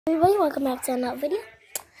Everybody, welcome back to another video.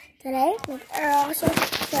 Today, also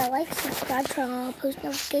share, like, subscribe, turn on post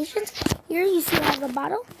notifications. Here you see I have a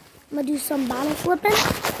bottle. I'm gonna do some bottle flipping.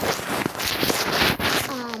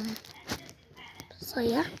 So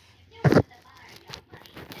yeah.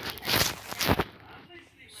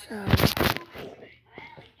 So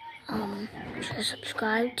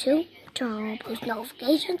subscribe to, turn on post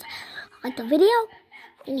notifications, like the video.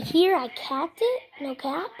 And here I capped it, no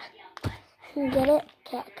cap. You get it?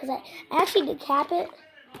 Because I actually did cap it.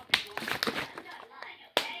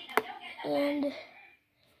 And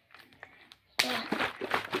yeah.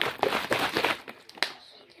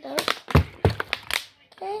 Shake it out.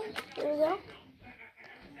 Okay, here we go.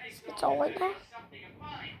 It's all like that.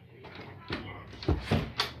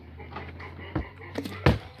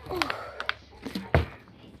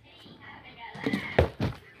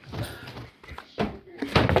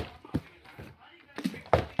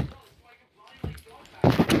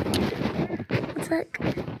 It's like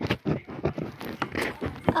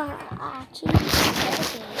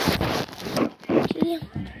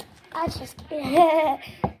I just kidding.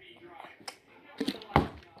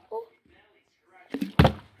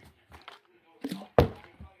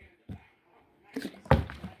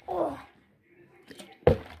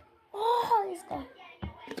 Oh, he's there.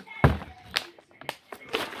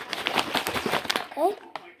 Okay.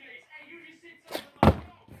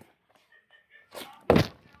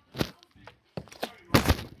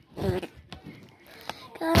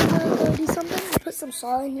 Guys, I'm gonna go do something. I put some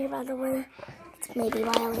salt in here, by the way. That's maybe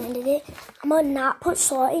why I landed it. I'm gonna not put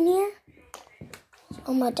salt in here. So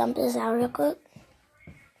I'm gonna dump this out real quick.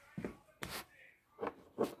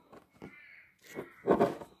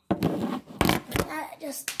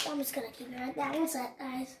 I'm just gonna keep it like that. One sec,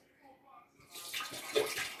 guys.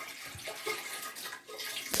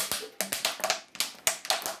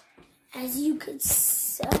 As you could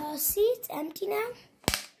see, it's empty now.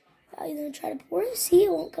 I'm gonna try to pour it. See,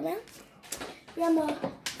 it won't come out. Yeah, I'm gonna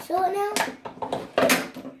fill it now.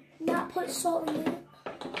 Not put salt in it.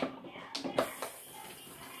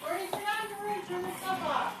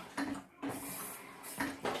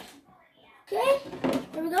 Okay,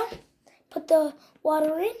 there we go. Put the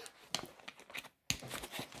water in.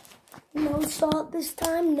 No salt this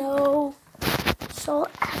time. No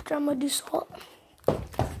salt after. I'm gonna do salt.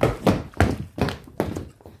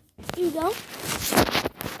 Here you go.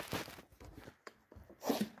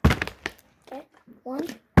 Okay, 1.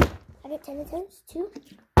 I get 10 attempts. 2,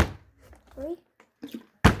 3,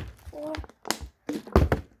 4,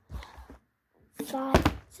 5,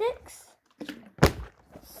 6,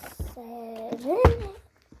 7,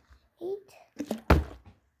 8,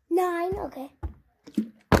 9. Okay.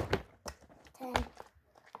 10.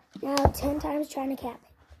 Now 10 times trying to cap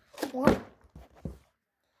it. 1,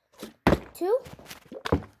 2,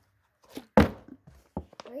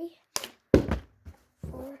 3,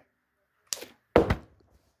 4,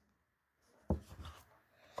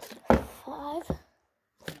 5,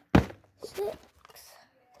 6,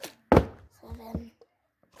 7,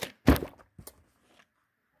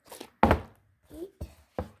 8,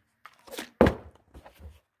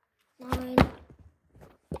 9,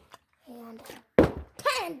 and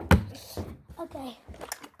 10. Okay.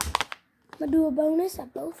 I'm gonna do a bonus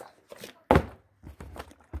at both.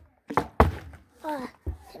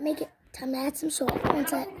 Make it time to add some salt. One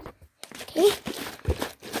sec. Okay.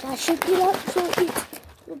 Now shake it up so it gets a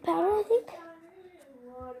little powder, I think.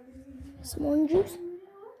 Some orange juice.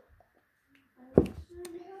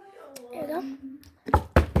 There we go.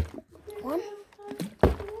 1,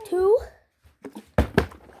 2,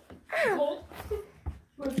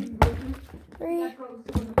 3,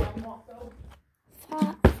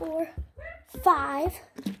 4, 5,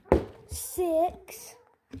 6,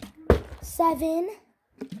 7,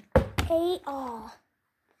 8,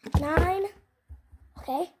 9,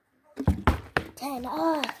 okay, 10,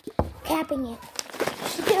 capping it.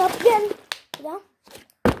 Shake it up again. Here we go.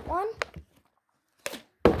 1,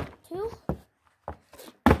 2,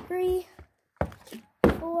 3,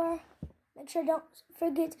 4. Make sure don't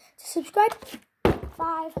forget to subscribe.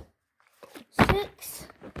 5, 6,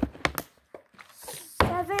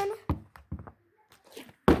 7,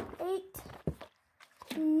 8,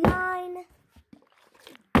 9,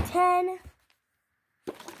 10,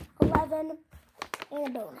 11, and a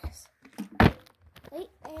bonus. Wait,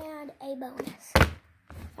 and a bonus.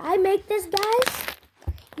 If I make this, guys,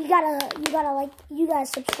 you gotta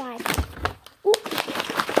subscribe. Ooh.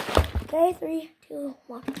 Okay, 3, 2,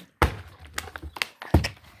 1.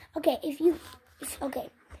 Okay,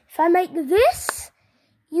 if I make this,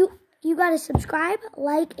 you gotta subscribe,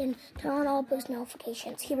 like, and turn on all post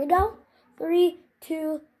notifications. Here we go. 3,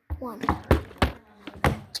 2, 1.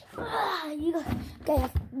 Okay,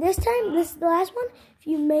 this time, this is the last one.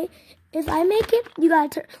 If I make it, you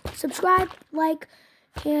gotta subscribe, like,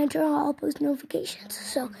 and turn on all post notifications.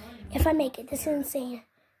 So, if I make it, this is insane.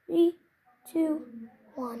 3, 2,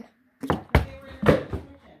 1.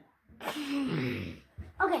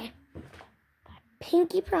 Okay.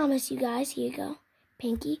 Pinky promise, you guys. Here you go.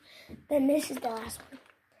 Pinky. Then this is the last one.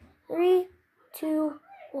 3, 2,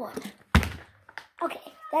 1.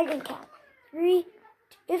 Okay, that didn't count. 3.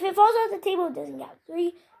 If it falls off the table, it doesn't count.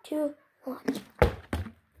 3, 2, 1.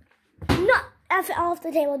 No, if it off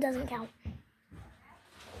the table, it doesn't count.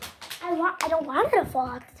 I don't want it to fall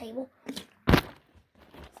off the table.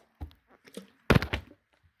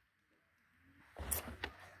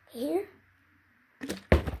 Here.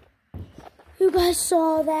 You guys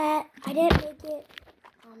saw that. I didn't make it.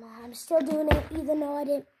 I'm still doing it, even though I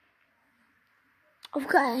didn't.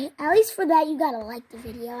 Okay, at least for that, you gotta like the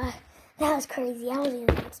video. That was crazy. I wasn't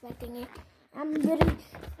even expecting it. I'm literally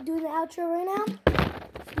doing the outro right now.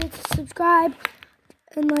 Forget to subscribe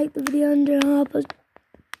and like the video and turn on post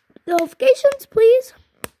notifications, please.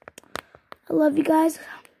 I love you guys.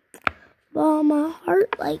 With all my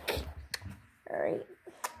heart, like, alright.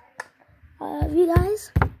 I love you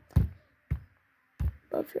guys.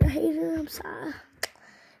 But if you're a hater, I'm sorry.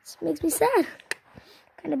 This makes me sad.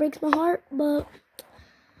 Kind of breaks my heart, but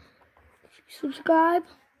if you subscribe,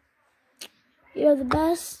 you're the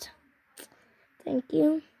best. Thank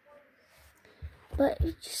you. But if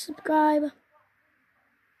you subscribe,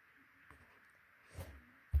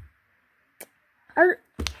 or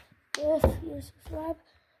if you subscribe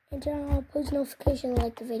and turn on post notifications,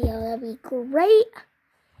 like the video, that'd be great.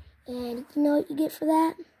 And you know what you get for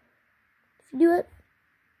that? If you do it,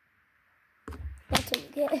 that's what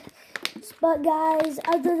you get. But guys,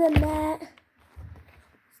 other than that,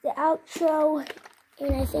 it's the outro,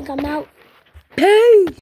 and I think I'm out. Peace!